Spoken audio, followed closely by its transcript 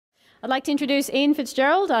I'd like to introduce Ian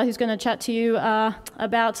Fitzgerald, who's going to chat to you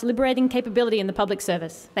about liberating capability in the public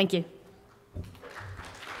service. Thank you.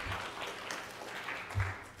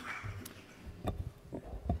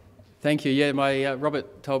 Thank you. Yeah,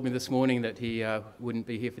 Robert told me this morning that he wouldn't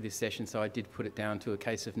be here for this session, so I did put it down to a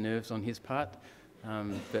case of nerves on his part.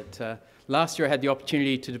 But last year I had the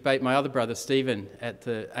opportunity to debate my other brother, Stephen, at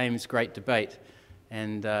the AIMS Great Debate,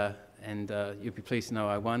 and you'll be pleased to know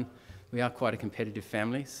I won. We are quite a competitive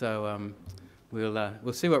family, so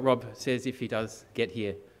we'll see what Rob says if he does get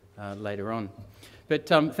here later on. But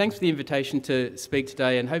thanks for the invitation to speak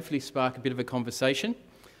today and hopefully spark a bit of a conversation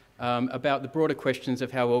about the broader questions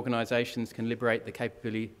of how organisations can liberate the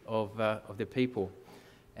capability of their people.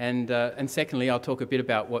 And secondly, I'll talk a bit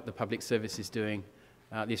about what the public service is doing,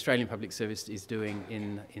 the Australian public service is doing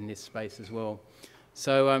in this space as well.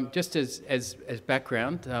 So just as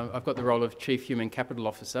background, I've got the role of Chief Human Capital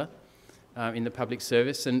Officer in the public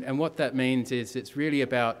service, and what that means is it's really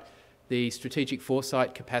about the strategic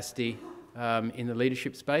foresight capacity in the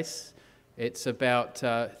leadership space. It's about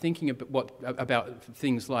thinking about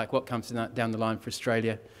things like what comes down the line for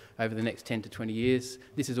Australia over the next 10 to 20 years.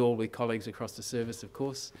 This is all with colleagues across the service, of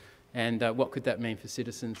course, and what could that mean for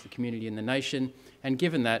citizens, the community and the nation, and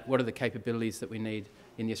given that, what are the capabilities that we need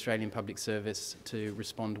in the Australian public service to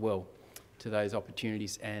respond well to those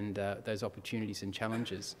opportunities and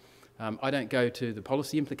challenges. I don't go to the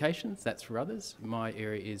policy implications, that's for others. My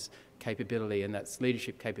area is capability, and that's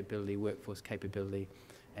leadership capability, workforce capability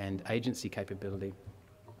and agency capability.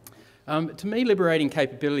 To me, liberating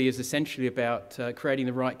capability is essentially about creating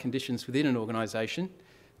the right conditions within an organisation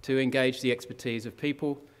to engage the expertise of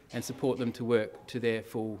people and support them to work to their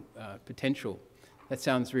full potential. That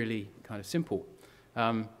sounds really kind of simple.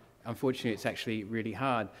 Unfortunately, it's actually really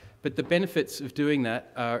hard. But the benefits of doing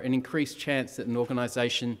that are an increased chance that an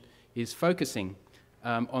organisation is focusing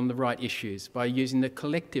on the right issues by using the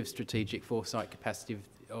collective strategic foresight capacity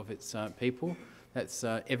of its people. That's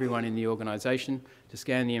everyone in the organisation to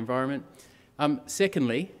scan the environment.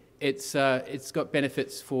 Secondly, it's got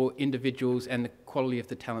benefits for individuals and the quality of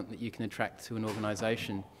the talent that you can attract to an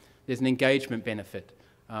organisation. There's an engagement benefit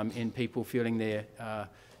in people feeling they're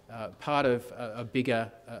part of a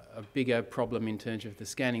bigger problem in terms of the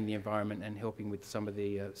scanning the environment and helping with some of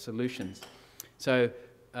the solutions. So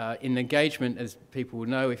in engagement, as people will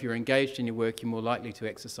know, if you're engaged in your work, you're more likely to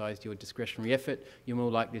exercise your discretionary effort, you're more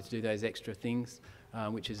likely to do those extra things,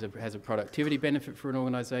 which has a productivity benefit for an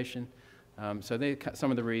organisation. So they're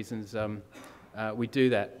some of the reasons we do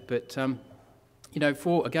that. But, you know,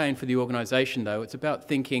 for the organisation, though, it's about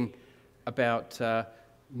thinking about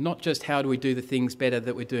not just how do we do the things better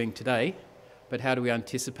that we're doing today, but how do we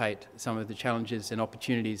anticipate some of the challenges and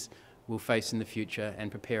opportunities we'll face in the future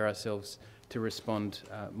and prepare ourselves to respond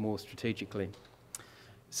more strategically.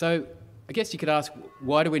 So I guess you could ask,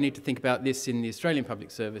 why do we need to think about this in the Australian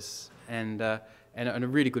public service? And a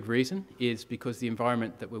really good reason is because the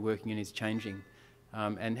environment that we're working in is changing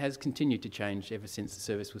and has continued to change ever since the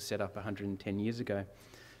service was set up 110 years ago.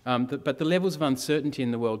 But the levels of uncertainty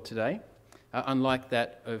in the world today are unlike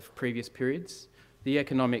that of previous periods. The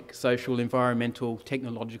economic, social, environmental,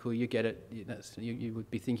 technological, you get it, you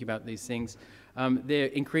would be thinking about these things. They're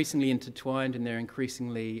increasingly intertwined and they're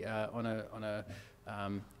increasingly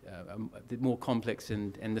more complex,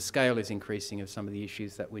 and the scale is increasing of some of the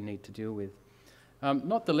issues that we need to deal with.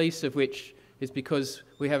 Not the least of which is because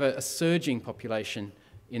we have a surging population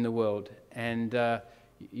in the world, and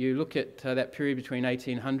you look at that period between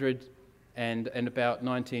 1800 and about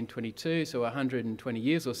 1922, so 120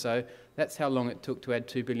 years or so, that's how long it took to add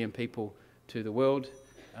 2 billion people to the world.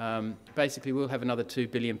 Basically, we'll have another 2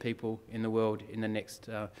 billion people in the world in the next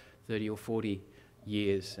 30 or 40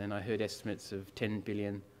 years, and I heard estimates of 10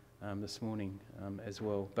 billion this morning as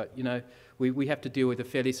well. But, you know, we have to deal with a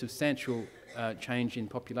fairly substantial change in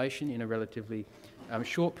population in a relatively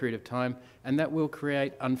short period of time, and that will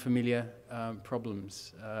create unfamiliar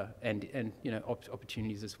problems and you know,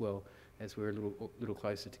 opportunities as well, as we're a little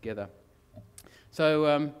closer together.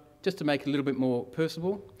 So just to make it a little bit more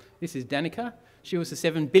personable, this is Danica. She was the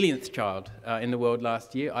 7 billionth child in the world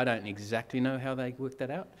last year. I don't exactly know how they worked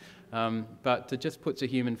that out, but it just puts a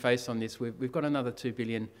human face on this. We've got another 2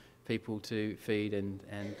 billion people to feed and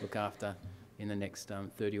look after in the next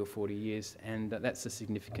 30 or 40 years, and that's a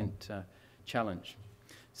significant challenge.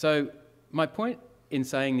 So my point in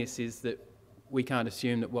saying this is that we can't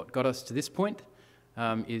assume that what got us to this point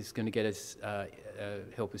is going to get us,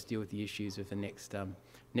 help us deal with the issues of the next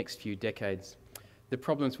few decades. The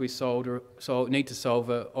problems we need to solve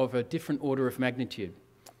are of a different order of magnitude.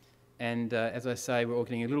 And as I say, we're all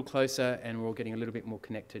getting a little closer and we're all getting a little bit more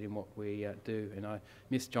connected in what we do. And I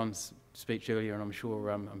missed John's speech earlier, and I'm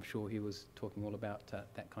sure he was talking all about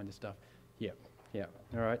that kind of stuff. Yeah, yeah,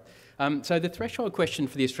 all right. So the threshold question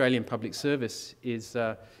for the Australian Public Service is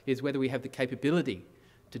whether we have the capability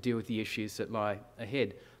to deal with the issues that lie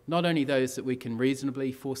ahead. Not only those that we can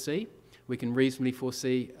reasonably foresee,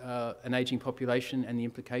 an ageing population and the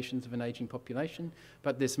implications of an ageing population,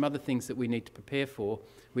 but there's some other things that we need to prepare for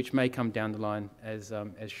which may come down the line as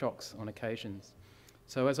shocks on occasions.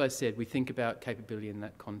 So as I said, we think about capability in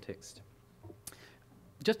that context.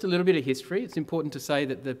 Just a little bit of history. It's important to say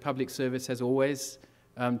that the public service has always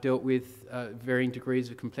dealt with varying degrees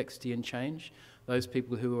of complexity and change. Those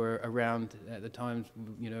people who were around at the time,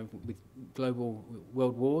 with global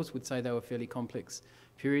world wars would say they were fairly complex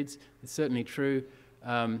periods. It's certainly true,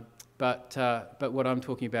 but what I'm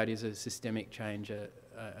talking about is a systemic change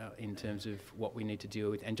in terms of what we need to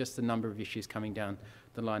deal with, and just the number of issues coming down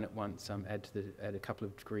the line at once add a couple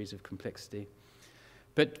of degrees of complexity.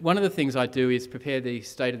 But one of the things I do is prepare the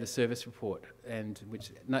State of the Service report, and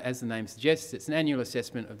which, as the name suggests, it's an annual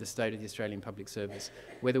assessment of the state of the Australian Public Service,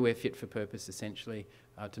 whether we're fit for purpose, essentially,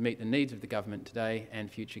 to meet the needs of the government today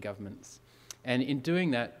and future governments. And in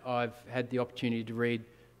doing that, I've had the opportunity to read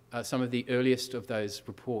some of the earliest of those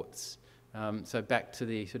reports, so back to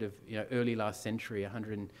the sort of early last century,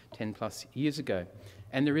 110 plus years ago.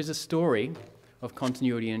 And there is a story of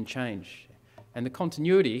continuity and change. And the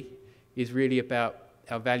continuity is really about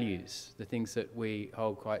our values, the things that we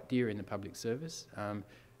hold quite dear in the public service.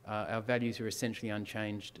 Our values are essentially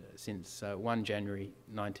unchanged since 1 January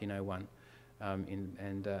 1901,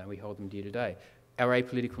 and we hold them dear today. Our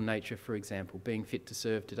apolitical nature, for example, being fit to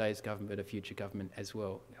serve today's government but a future government as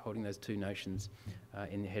well, holding those two notions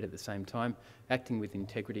in the head at the same time, acting with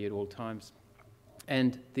integrity at all times,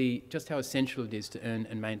 and just how essential it is to earn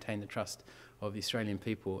and maintain the trust of the Australian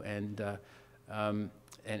people. And I'm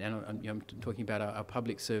talking about our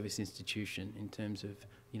public service institution in terms of,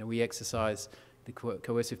 we exercise the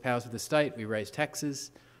coercive powers of the state, we raise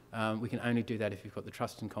taxes. We can only do that if we've got the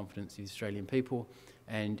trust and confidence of the Australian people,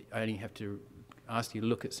 and I only have to ask you to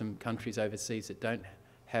look at some countries overseas that don't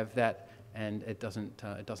have that, and it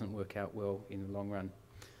doesn't work out well in the long run.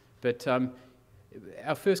 But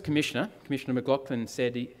our first Commissioner McLaughlin,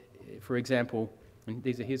 said, for example, and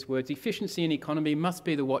these are his words, efficiency and economy must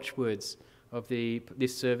be the watchwords of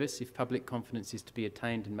this service if public confidence is to be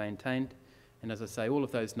attained and maintained. And as I say, all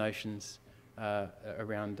of those notions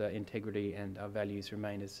around integrity and our values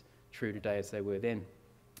remain as true today as they were then.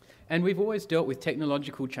 And we've always dealt with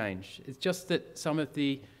technological change. It's just that some of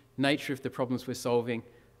the nature of the problems we're solving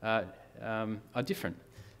are different.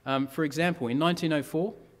 For example, in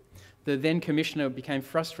 1904, the then Commissioner became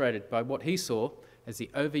frustrated by what he saw as the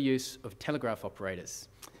overuse of telegraph operators.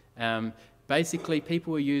 Basically,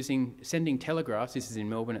 people were sending telegraphs, this is in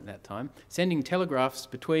Melbourne at that time, sending telegraphs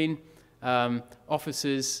between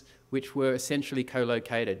offices which were essentially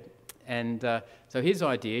co-located. And so his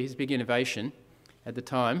idea, his big innovation at the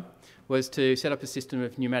time, was to set up a system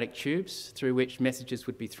of pneumatic tubes through which messages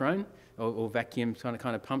would be thrown, or vacuum kind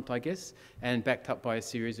of pumped, I guess, and backed up by a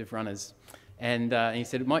series of runners. And he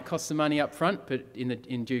said it might cost some money up front, but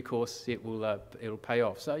in due course it'll pay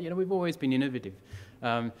off. So we've always been innovative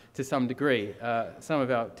to some degree. Some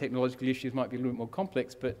of our technological issues might be a little bit more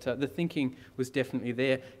complex, but the thinking was definitely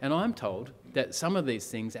there. And I'm told that some of these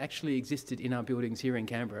things actually existed in our buildings here in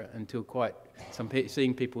Canberra until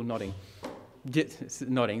seeing people nodding.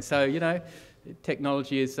 So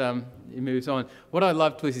technology it moves on. What I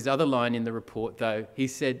loved was his other line in the report, though. He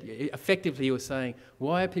said, effectively, he was saying,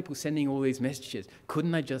 why are people sending all these messages?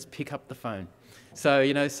 Couldn't they just pick up the phone?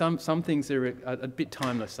 So, some things are a bit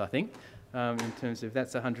timeless, I think, in terms of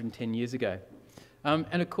that's 110 years ago.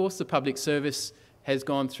 And of course, the public service has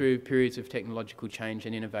gone through periods of technological change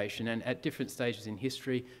and innovation, and at different stages in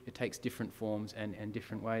history, it takes different forms and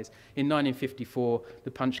different ways. In 1954,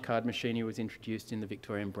 the punch card machinery was introduced in the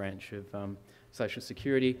Victorian branch of Social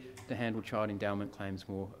Security to handle child endowment claims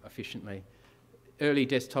more efficiently. Early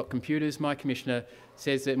desktop computers, my Commissioner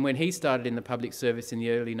says that when he started in the public service in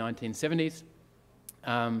the early 1970s,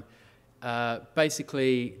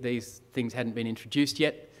 basically these things hadn't been introduced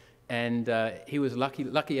yet, and he was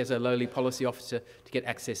lucky as a lowly policy officer to get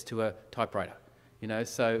access to a typewriter.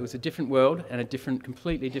 So it was a different world and a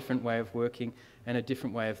completely different way of working and a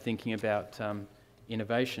different way of thinking about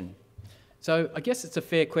innovation. So I guess it's a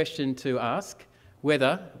fair question to ask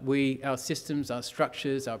whether our systems, our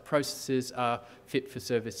structures, our processes are fit for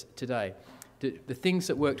service today. The things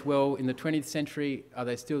that worked well in the 20th century, are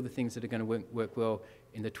they still the things that are going to work well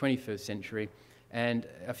in the 21st century? And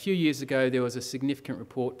a few years ago, there was a significant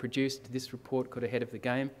report produced. This report got ahead of the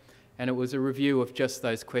game, and it was a review of just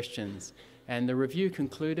those questions. And the review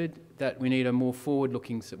concluded that we need a more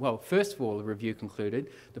forward-looking... Well, first of all, the review concluded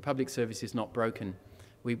the public service is not broken.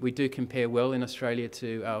 We do compare well in Australia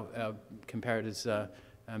to our comparators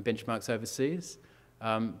benchmarks overseas,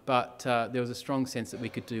 but there was a strong sense that we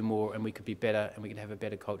could do more and we could be better and we could have a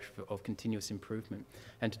better culture of continuous improvement.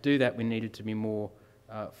 And to do that, we needed to be more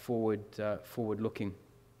forward-looking.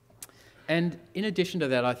 And in addition to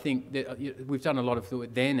that, I think that we've done a lot of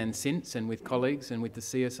it then and since, and with colleagues and with the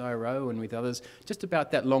CSIRO and with others, just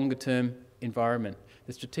about that longer-term environment,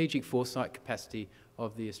 the strategic foresight capacity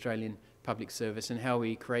of the Australian public service and how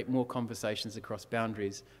we create more conversations across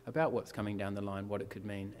boundaries about what's coming down the line, what it could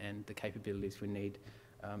mean, and the capabilities we need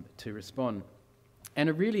to respond. And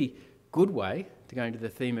a really good way, to go into the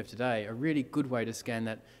theme of today, a really good way to scan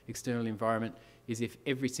that external environment is if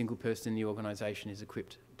every single person in the organisation is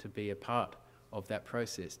equipped to be a part of that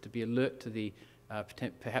process, to be alert to the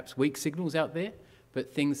perhaps weak signals out there,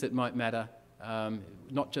 but things that might matter,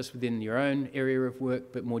 not just within your own area of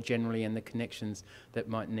work, but more generally, and the connections that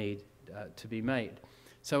might need to be made.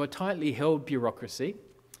 So a tightly held bureaucracy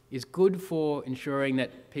is good for ensuring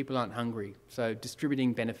that people aren't hungry, so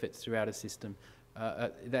distributing benefits throughout a system,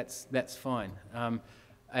 that's fine.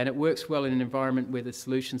 And it works well in an environment where the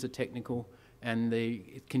solutions are technical and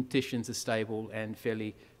the conditions are stable and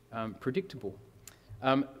fairly predictable.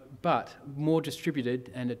 But more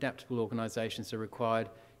distributed and adaptable organisations are required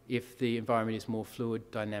if the environment is more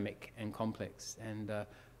fluid, dynamic and complex. And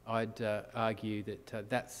I'd argue that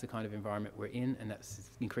that's the kind of environment we're in, and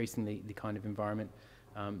that's increasingly the kind of environment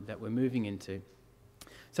that we're moving into.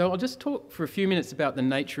 So I'll just talk for a few minutes about the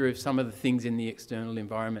nature of some of the things in the external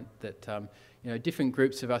environment that different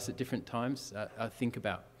groups of us at different times think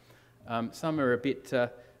about. Some are a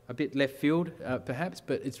bit left field, perhaps,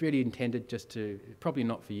 but it's really intended just to, probably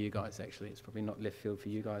not for you guys actually, it's probably not left field for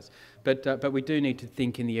you guys, but we do need to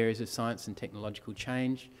think in the areas of science and technological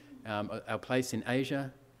change, our place in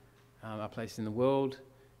Asia, our place in the world,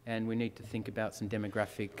 and we need to think about some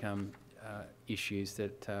demographic issues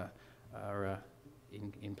that are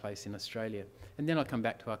in place in Australia. And then I'll come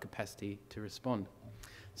back to our capacity to respond.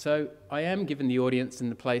 So I am, given the audience and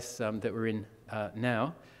the place that we're in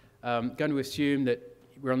now, going to assume that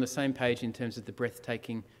we're on the same page in terms of the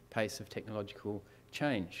breathtaking pace of technological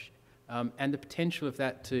change and the potential of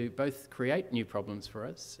that to both create new problems for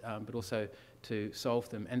us, but also to solve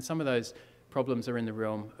them. And some of those problems are in the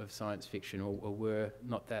realm of science fiction, or were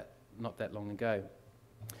not that long ago.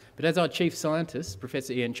 But as our chief scientist,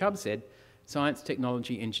 Professor Ian Chubb, said, science,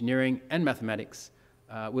 technology, engineering and mathematics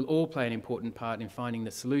will all play an important part in finding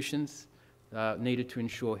the solutions needed to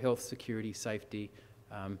ensure health, security, safety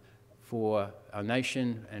for our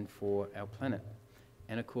nation and for our planet.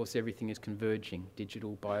 And of course, everything is converging: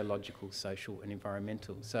 digital, biological, social and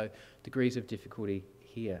environmental. So degrees of difficulty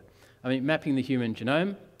here. I mean, mapping the human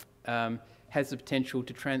genome has the potential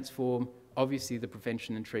to transform, obviously, the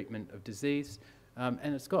prevention and treatment of disease,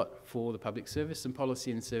 and it's got for the public service and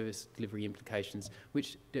policy and service delivery implications,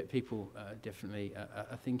 which people definitely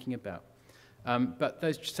are thinking about. But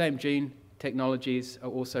those same gene technologies are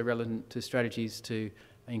also relevant to strategies to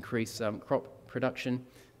increase crop production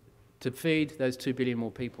to feed those 2 billion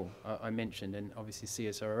more people I mentioned, and obviously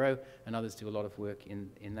CSIRO and others do a lot of work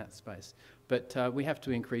in that space. But we have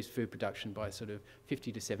to increase food production by sort of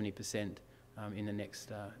 50 to 70% in the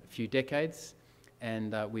next few decades,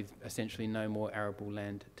 and with essentially no more arable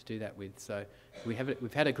land to do that with. So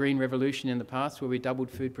we've had a green revolution in the past where we doubled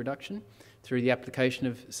food production through the application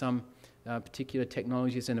of some particular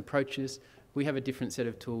technologies and approaches. We have a different set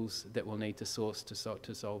of tools that we'll need to source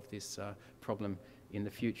to solve this problem in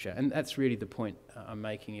the future. And that's really the point I'm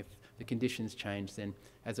making. If the conditions change, then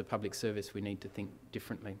as a public service, we need to think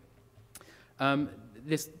differently.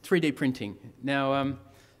 There's 3D printing. Now,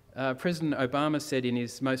 President Obama said in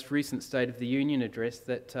his most recent State of the Union address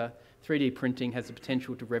that 3D printing has the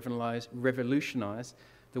potential to revolutionise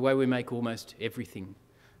the way we make almost everything.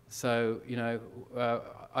 So,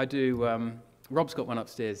 I do... Rob's got one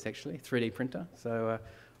upstairs, actually, 3D printer, so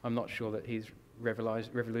I'm not sure that he's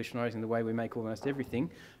revolutionising the way we make almost everything,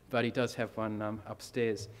 but he does have one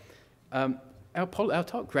upstairs. Our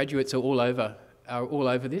top graduates are all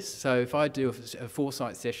over this, so if I do a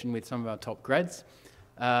foresight session with some of our top grads,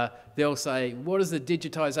 they'll say, what does the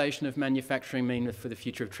digitisation of manufacturing mean for the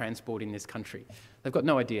future of transport in this country? They've got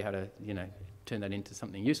no idea how to, turn that into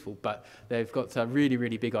something useful, but they've got really,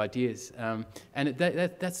 really big ideas. And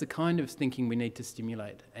that's the kind of thinking we need to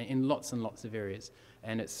stimulate in lots and lots of areas.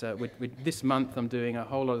 And it's this month I'm doing a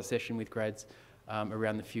whole lot of session with grads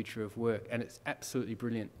around the future of work. And it's absolutely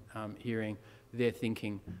brilliant hearing their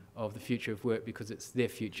thinking of the future of work, because it's their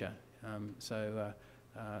future.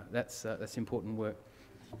 That's important work.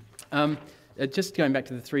 Just going back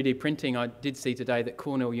to the 3D printing, I did see today that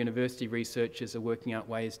Cornell University researchers are working out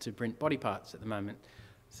ways to print body parts at the moment.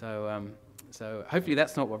 So hopefully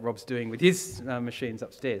that's not what Rob's doing with his machines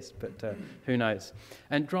upstairs, but who knows.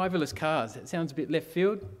 And driverless cars, it sounds a bit left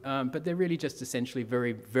field, but they're really just essentially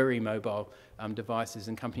very, very mobile devices,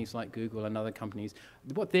 and companies like Google and other companies,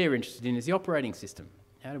 what they're interested in is the operating system.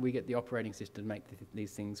 How do we get the operating system to make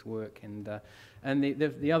these things work? And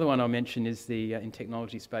the other one I'll mention is in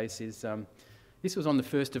technology space is, this was on the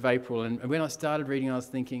 1st of April, and when I started reading I was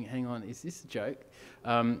thinking, hang on, is this a joke?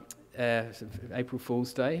 April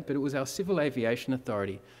Fool's Day, but it was our Civil Aviation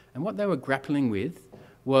Authority, and what they were grappling with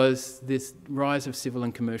was this rise of civil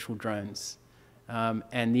and commercial drones,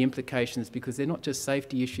 and the implications, because they're not just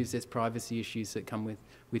safety issues, there's privacy issues that come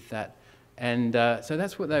with that. And so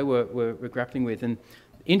that's what they were grappling with. And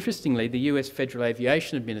interestingly, the US Federal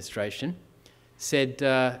Aviation Administration says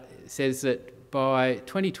that by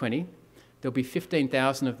 2020 there'll be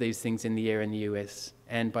 15,000 of these things in the air in the US,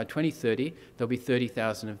 and by 2030 there'll be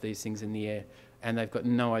 30,000 of these things in the air, and they've got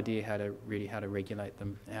no idea how to regulate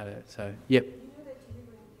them. So yep. You know they're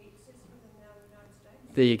delivering pizzas from the United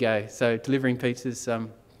States? There you go. So delivering pizzas,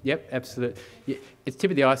 yep, absolutely. Yeah, it's tip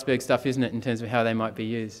of the iceberg stuff, isn't it, in terms of how they might be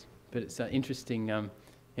used? But it's interesting.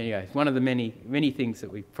 Anyway, one of the many things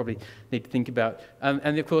that we probably need to think about.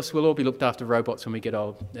 And of course, we'll all be looked after robots when we get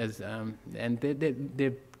old. And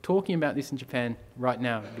they're talking about this in Japan right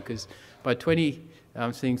now, because by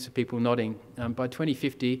seeing some people nodding, by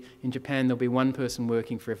 2050 in Japan there'll be one person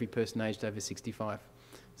working for every person aged over 65.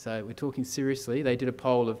 So we're talking seriously. They did a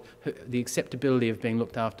poll of the acceptability of being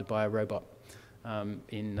looked after by a robot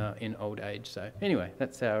in old age. So anyway,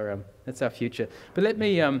 that's our future. But let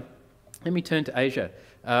me turn to Asia.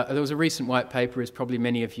 There was a recent white paper, as probably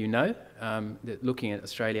many of you know, looking at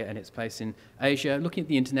Australia and its place in Asia, looking at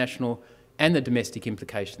the international and the domestic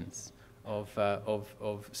implications of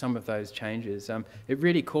some of those changes. It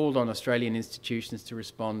really called on Australian institutions to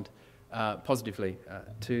respond positively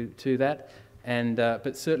to that.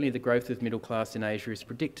 But certainly the growth of middle class in Asia is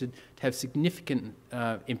predicted to have significant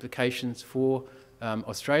implications for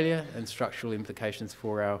Australia and structural implications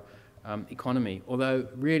for our economy. Although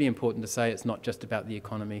really important to say, it's not just about the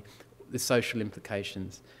economy, the social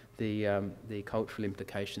implications, the cultural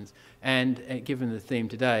implications, and given the theme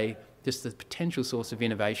today, just the potential source of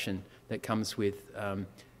innovation that comes with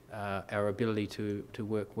our ability to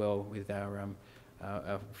work well with our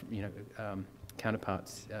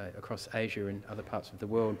counterparts across Asia and other parts of the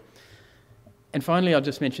world. And finally, I'll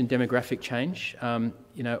just mention demographic change.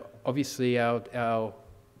 Obviously our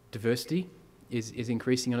diversity is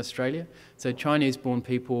increasing in Australia. So Chinese-born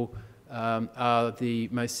people are the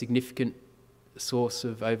most significant source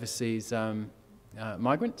of overseas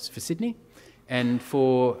migrants for Sydney. And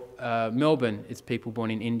for Melbourne, it's people born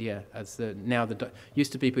in India,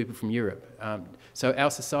 used to be people from Europe. So our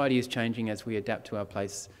society is changing as we adapt to our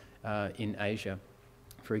place in Asia,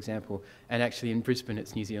 for example. And actually in Brisbane,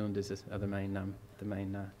 it's New Zealanders are the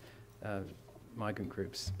main migrant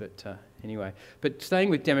groups. But anyway, but staying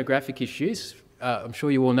with demographic issues, I'm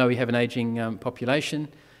sure you all know we have an ageing population,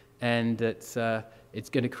 and it's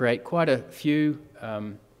going to create quite a few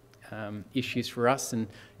issues for us, and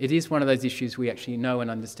it is one of those issues we actually know and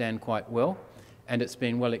understand quite well, and it's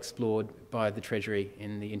been well explored by the Treasury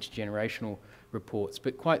in the intergenerational reports.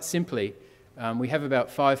 But quite simply, we have about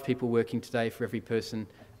 5 people working today for every person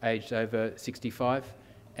aged over 65,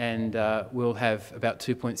 and we'll have about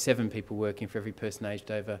 2.7 people working for every person aged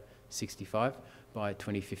over 65 by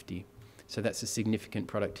 2050. So that's a significant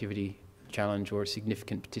productivity challenge, or a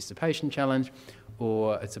significant participation challenge,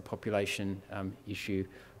 or it's a population issue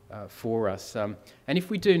for us. And if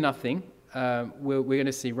we do nothing, we're going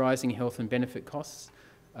to see rising health and benefit costs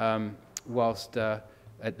whilst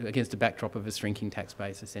against a backdrop of a shrinking tax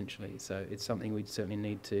base, essentially. So it's something we certainly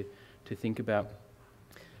need to think about.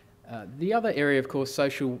 The other area, of course,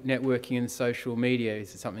 social networking and social media is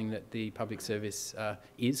something that the public service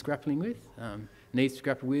is grappling with, needs to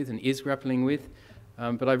grapple with and is grappling with.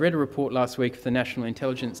 But I read a report last week of the National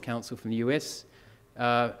Intelligence Council from the US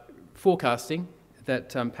forecasting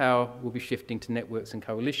that power will be shifting to networks and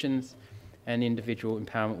coalitions, and individual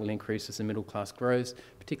empowerment will increase as the middle class grows,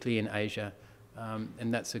 particularly in Asia.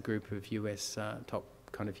 And that's a group of top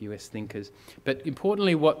kind of US thinkers. But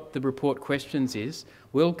importantly, what the report questions is,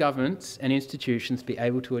 will governments and institutions be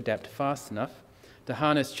able to adapt fast enough to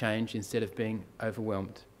harness change instead of being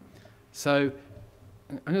overwhelmed? So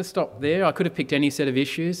I'm going to stop there. I could have picked any set of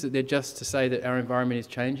issues. They're just to say that our environment is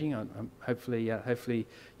changing. Hopefully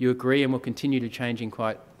you agree, and will continue to change in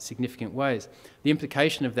quite significant ways. The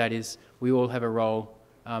implication of that is we all have a role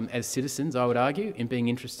as citizens, I would argue, in being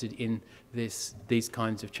interested in these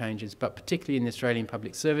kinds of changes, but particularly in the Australian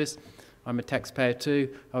public service. I'm a taxpayer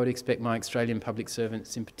too. I would expect my Australian public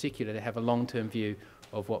servants in particular to have a long-term view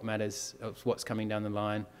of what matters, of what's coming down the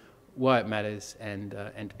line, why it matters, and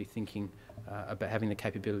to be thinking about having the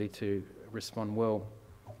capability to respond well.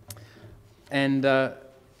 And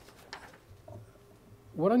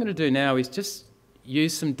what I'm going to do now is just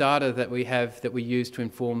use some data that we have that we use to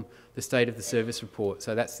inform the state of the service report.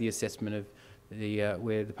 So that's the assessment of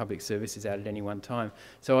where the public service is at any one time.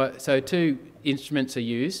 So two instruments are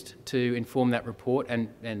used to inform that report,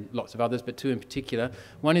 and lots of others, but two in particular.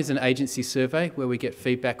 One is an agency survey where we get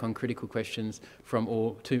feedback on critical questions from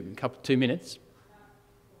all 2 minutes.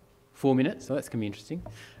 4 minutes, so that's going to be interesting.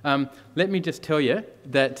 Let me just tell you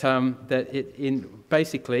that,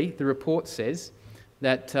 basically the report says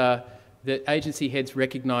that agency heads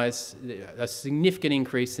recognise a significant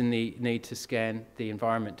increase in the need to scan the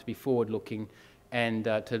environment, to be forward-looking and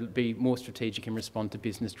to be more strategic and respond to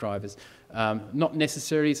business drivers. Not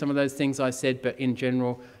necessarily some of those things I said, but in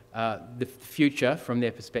general, the future from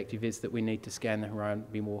their perspective is that we need to scan the horizon,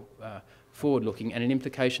 be more forward-looking. And an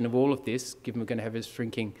implication of all of this, given we're going to have a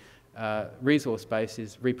shrinking resource base,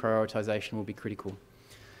 is reprioritisation will be critical.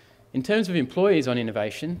 In terms of employees on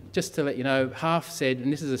innovation, just to let you know, half said,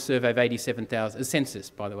 and this is a survey of 87,000, a census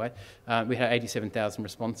by the way, we had 87,000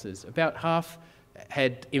 responses. About half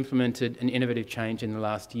had implemented an innovative change in the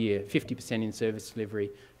last year, 50% in service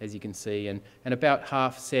delivery, as you can see, and about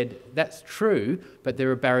half said that's true, but there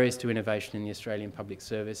are barriers to innovation in the Australian public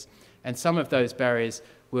service. And some of those barriers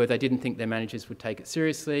were they didn't think their managers would take it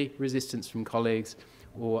seriously, resistance from colleagues,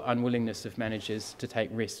 or unwillingness of managers to take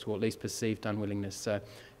risks, or at least perceived unwillingness. So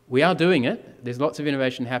we are doing it. There's lots of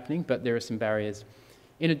innovation happening, but there are some barriers.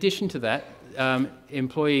 In addition to that,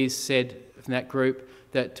 employees said from that group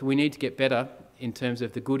that we need to get better in terms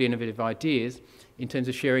of the good innovative ideas, in terms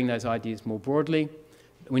of sharing those ideas more broadly.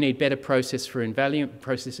 We need better processes for evaluating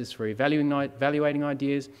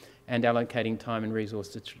ideas and allocating time and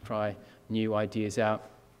resources to try new ideas out.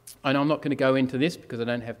 And I'm not going to go into this because I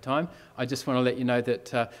don't have time. I just want to let you know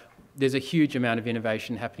that there's a huge amount of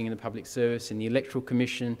innovation happening in the public service, in the Electoral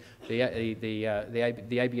Commission, the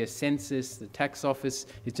ABS Census, the Tax Office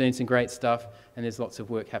is doing some great stuff, and there's lots of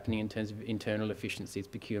work happening in terms of internal efficiencies,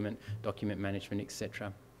 procurement, document management,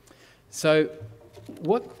 etc. So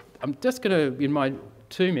I'm just going to, in my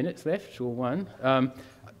 2 minutes left, or one,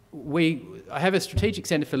 I have a strategic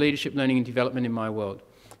centre for leadership, learning and development in my world.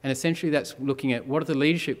 And essentially that's looking at what are the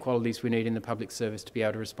leadership qualities we need in the public service to be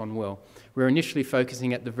able to respond well. We're initially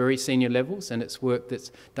focusing at the very senior levels, and it's work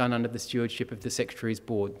that's done under the stewardship of the Secretary's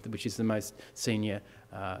Board, which is the most senior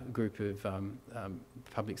group of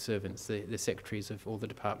public servants, the secretaries of all the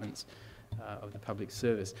departments of the public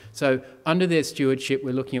service. So under their stewardship,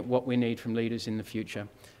 we're looking at what we need from leaders in the future.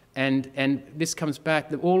 And this comes back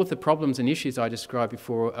that all of the problems and issues I described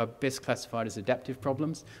before are best classified as adaptive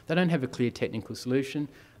problems. They don't have a clear technical solution.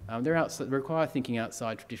 They require thinking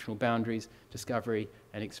outside traditional boundaries, discovery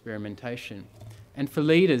and experimentation. And for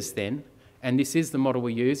leaders then, and this is the model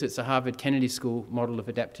we use, it's a Harvard Kennedy School model of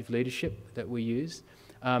adaptive leadership that we use,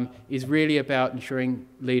 is really about ensuring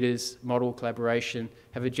leaders model collaboration,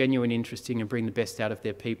 have a genuine interest in and bring the best out of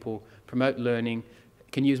their people, promote learning,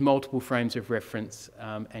 can use multiple frames of reference,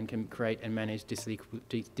 and can create and manage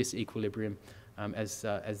disequilibrium as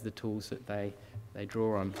the tools that they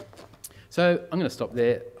draw on. So I'm going to stop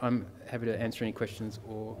there. I'm happy to answer any questions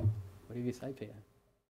or whatever you say, Peter.